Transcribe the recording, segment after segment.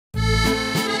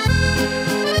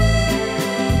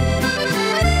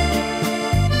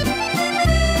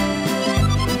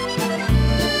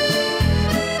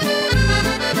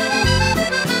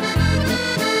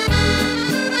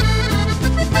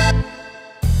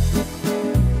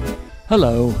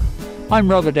Hello,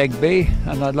 I'm Robert Egby,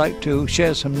 and I'd like to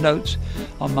share some notes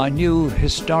on my new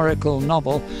historical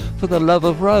novel, For the Love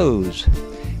of Rose.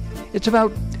 It's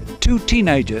about two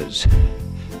teenagers,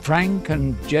 Frank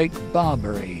and Jake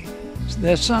Barbary.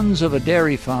 They're sons of a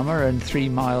dairy farmer in 3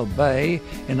 Mile Bay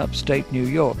in upstate New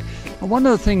York. And one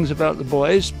of the things about the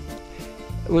boys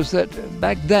was that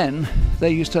back then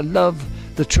they used to love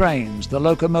the trains, the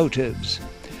locomotives.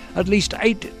 At least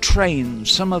 8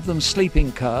 trains, some of them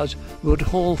sleeping cars, would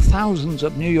haul thousands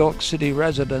of New York City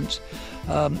residents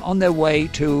on their way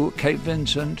to Cape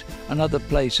Vincent and other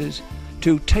places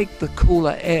to take the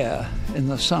cooler air in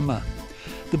the summer.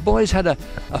 The boys had a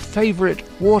favorite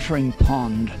watering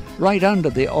pond right under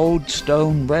the old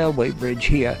stone railway bridge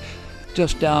here,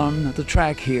 just down the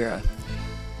track here.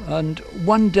 And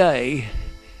one day,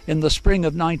 in the spring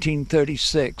of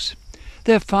 1936,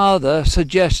 their father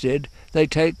suggested they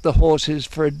take the horses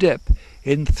for a dip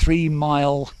in 3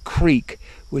 Mile Creek,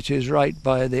 which is right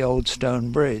by the old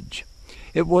stone bridge.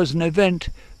 It was an event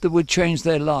that would change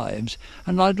their lives,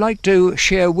 and I'd like to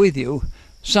share with you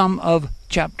some of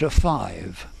Chapter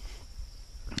 5.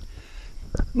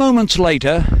 Moments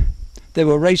later, they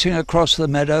were racing across the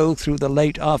meadow through the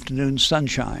late afternoon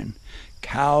sunshine.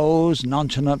 Cows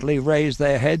nonchalantly raised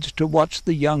their heads to watch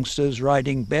the youngsters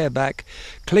riding bareback,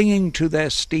 clinging to their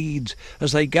steeds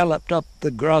as they galloped up the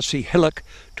grassy hillock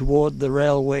toward the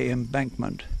railway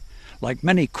embankment. Like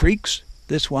many creeks,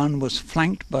 this one was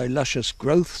flanked by luscious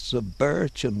growths of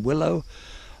birch and willow,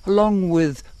 along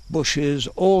with bushes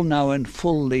all now in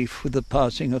full leaf with the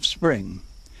passing of spring.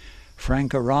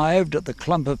 Frank arrived at the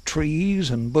clump of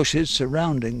trees and bushes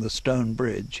surrounding the stone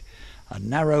bridge. A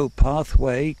narrow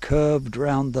pathway curved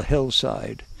round the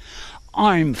hillside.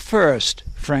 "I'm first,"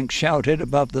 Frank shouted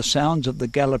above the sounds of the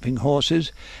galloping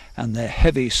horses and their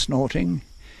heavy snorting.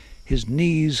 His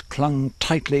knees clung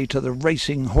tightly to the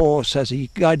racing horse as he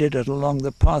guided it along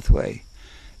the pathway.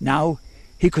 Now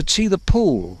he could see the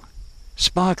pool,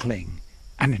 sparkling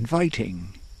and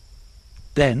inviting.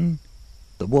 Then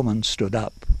the woman stood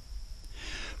up.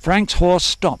 Frank's horse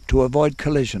stopped to avoid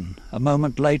collision. A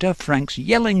moment later, Frank's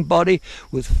yelling body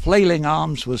with flailing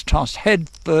arms was tossed head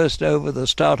first over the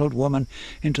startled woman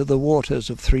into the waters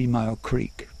of 3 Mile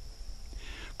Creek.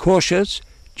 Cautious,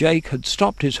 Jake had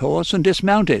stopped his horse and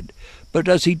dismounted, but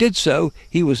as he did so,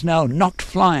 he was now knocked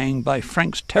flying by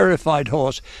Frank's terrified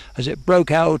horse as it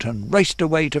broke out and raced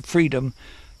away to freedom,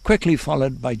 quickly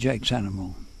followed by Jake's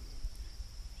animal.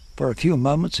 For a few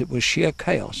moments it was sheer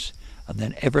chaos, and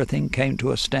then everything came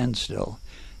to a standstill.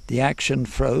 The action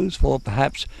froze for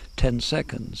perhaps 10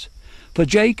 seconds. For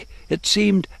Jake, it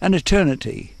seemed an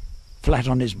eternity. Flat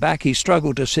on his back, he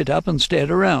struggled to sit up and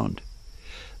stared around.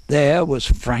 There was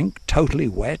Frank, totally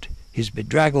wet, his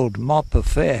bedraggled mop of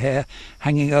fair hair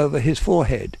hanging over his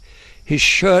forehead, his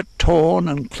shirt torn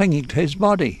and clinging to his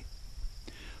body.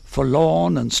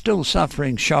 Forlorn and still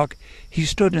suffering shock, he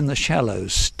stood in the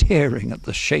shallows, staring at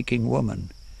the shaking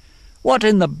woman. "What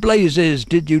in the blazes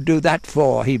did you do that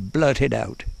for?" he blurted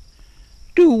out.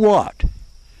 "Do what?"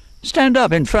 "Stand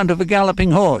up in front of a galloping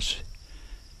horse."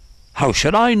 "How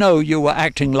should I know you were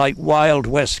acting like Wild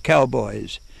West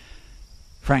cowboys?"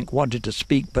 Frank wanted to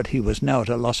speak, but he was now at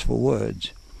a loss for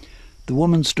words. The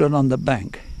woman stood on the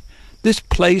bank. This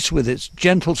place, with its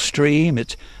gentle stream,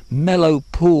 its mellow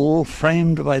pool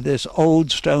framed by this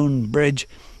old stone bridge,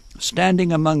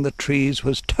 standing among the trees,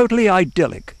 was totally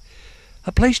idyllic.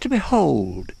 "A place to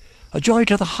behold, a joy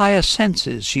to the higher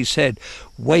senses," she said,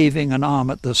 waving an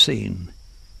arm at the scene.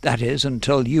 "That is,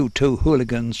 until you two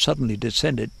hooligans suddenly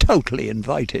descended, totally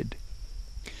invited."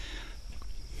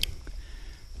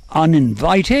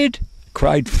 "Uninvited?"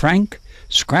 cried Frank,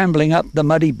 scrambling up the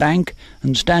muddy bank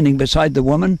and standing beside the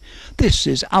woman. "This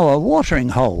is our watering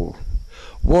hole."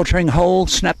 "Watering hole?"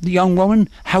 snapped the young woman.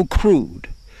 "How crude!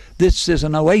 This is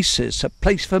an oasis, a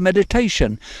place for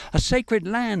meditation, a sacred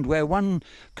land where one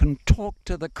can talk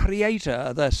to the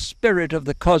Creator, the spirit of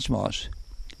the cosmos."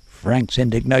 Frank's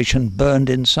indignation burned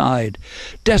inside.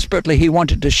 Desperately he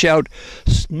wanted to shout,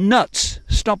 "Nuts!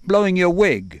 Stop blowing your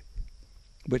wig!"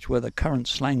 which were the current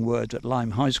slang words at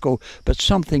Lyme High School, but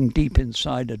something deep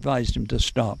inside advised him to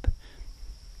stop.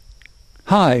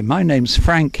 "Hi, my name's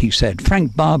Frank," he said,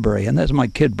 "Frank Barbary, and there's my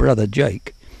kid brother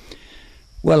Jake."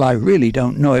 "Well, I really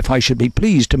don't know if I should be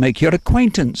pleased to make your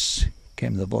acquaintance,"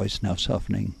 came the voice, now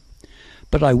softening,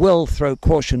 "but I will throw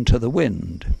caution to the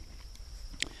wind."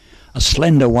 A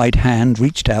slender white hand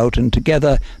reached out, and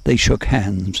together they shook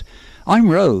hands.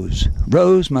 "I'm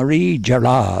Rose Marie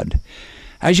Gerard.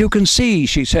 As you can see,"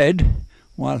 she said,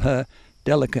 while her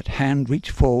delicate hand reached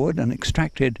forward and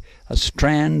extracted a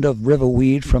strand of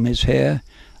riverweed from his hair,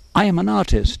 "I am an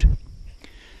artist."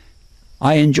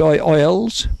 I enjoy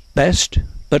oils best,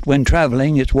 but when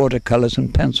travelling it's watercolours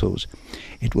and pencils.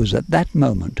 It was at that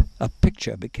moment a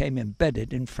picture became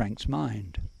embedded in Frank's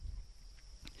mind.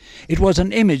 It was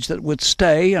an image that would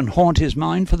stay and haunt his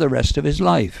mind for the rest of his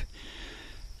life.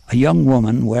 A young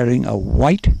woman wearing a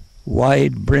white,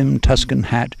 wide-brimmed Tuscan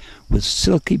hat with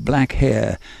silky black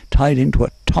hair tied into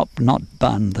a top-knot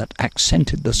bun that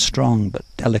accented the strong but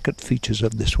delicate features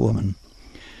of this woman.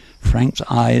 Frank's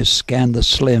eyes scanned the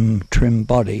slim, trim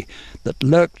body that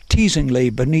lurked teasingly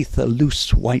beneath the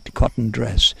loose white cotton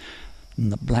dress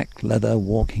and the black leather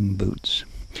walking boots.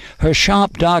 Her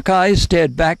sharp dark eyes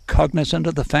stared back, cognizant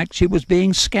of the fact she was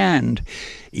being scanned,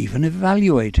 even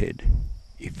evaluated.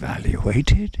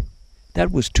 Evaluated?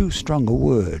 That was too strong a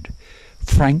word.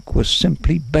 Frank was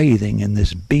simply bathing in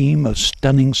this beam of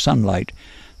stunning sunlight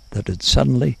that had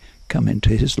suddenly come into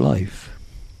his life.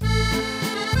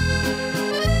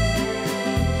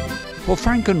 For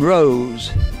Frank and Rose,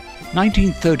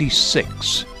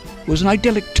 1936 was an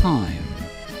idyllic time,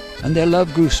 and their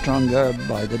love grew stronger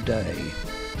by the day.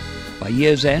 By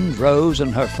year's end, Rose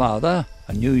and her father,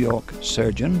 a New York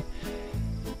surgeon,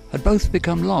 had both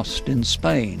become lost in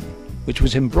Spain, which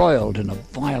was embroiled in a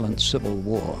violent civil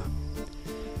war.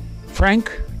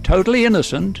 Frank, totally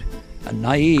innocent and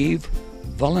naive,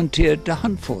 volunteered to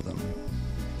hunt for them.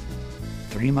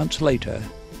 3 months later,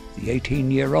 the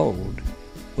 18-year-old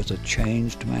was a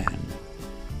changed man.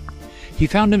 He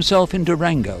found himself in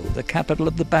Durango, the capital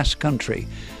of the Basque Country,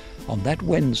 on that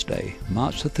Wednesday,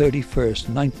 March the 31st,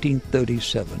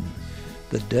 1937,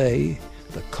 the day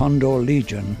the Condor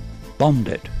Legion bombed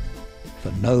it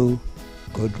for no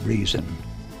good reason.